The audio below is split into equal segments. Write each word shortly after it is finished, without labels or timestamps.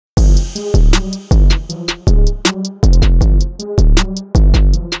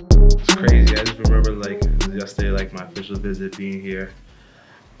special visit being here.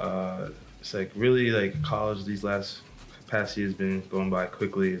 It's like really like college these past years been going by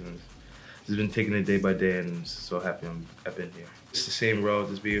quickly, and just been taking it day by day, and I'm so happy I've been here. It's the same role,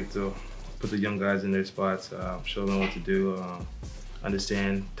 just be able to put the young guys in their spots, show them what to do,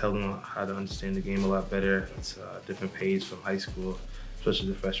 tell them how to understand the game a lot better. It's a different pace from high school, especially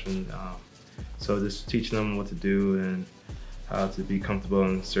the freshmen. So just teaching them what to do and how to be comfortable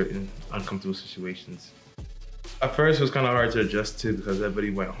in certain uncomfortable situations. At first it was kind of hard to adjust to because everybody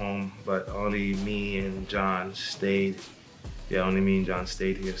went home, but only me and John stayed. Yeah, only me and John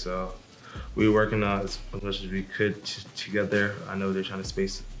stayed here, so we were working as much as we could together. I know they're trying to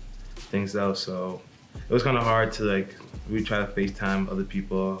space things out, so it was kind of hard to we try to FaceTime other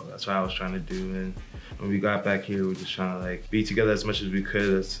people. That's what I was trying to do, and when we got back here, we were just trying to be together as much as we could,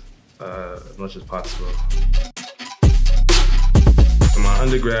 as much as possible. My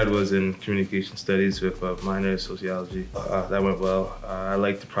undergrad was in communication studies with a minor in sociology. That went well. I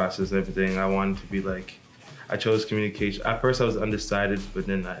liked the process and everything. I wanted to be I chose communication. At first I was undecided, but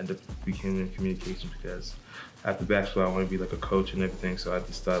then I ended up becoming in communication because after basketball I want to be a coach and everything, so I had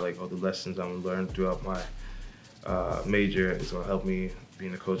to start all the lessons I'm gonna learn throughout my major is gonna help me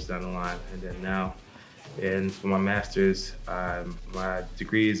being a coach down the line. And then now, and for my master's, my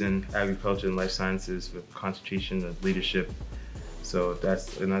degree is in agriculture and life sciences with concentration of leadership. So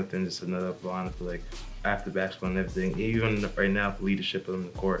that's another thing, just another bond for after basketball and everything. Even right now for leadership on the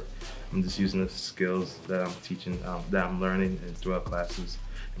court, I'm just using the skills that I'm teaching, that I'm learning and throughout classes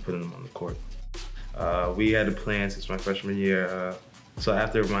and putting them on the court. We had a plan since my freshman year. So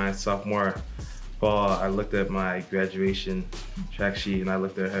after my sophomore fall, I looked at my graduation track sheet and I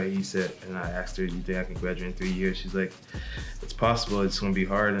looked at her ESET and I asked her, do you think I can graduate in 3 years? She's like, it's possible, it's gonna be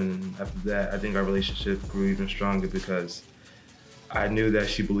hard. And after that, I think our relationship grew even stronger because I knew that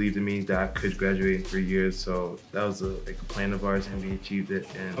she believed in me that I could graduate in 3 years, so that was a plan of ours, and we achieved it.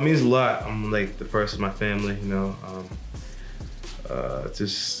 And it means a lot. I'm the first of my family, you know. It's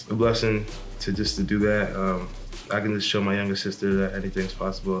just a blessing to do that. I can just show my younger sister that anything's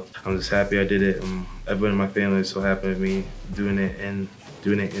possible. I'm just happy I did it. Everyone in my family is so happy with me doing it in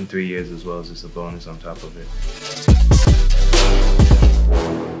 3 years as well as just a bonus on top of it.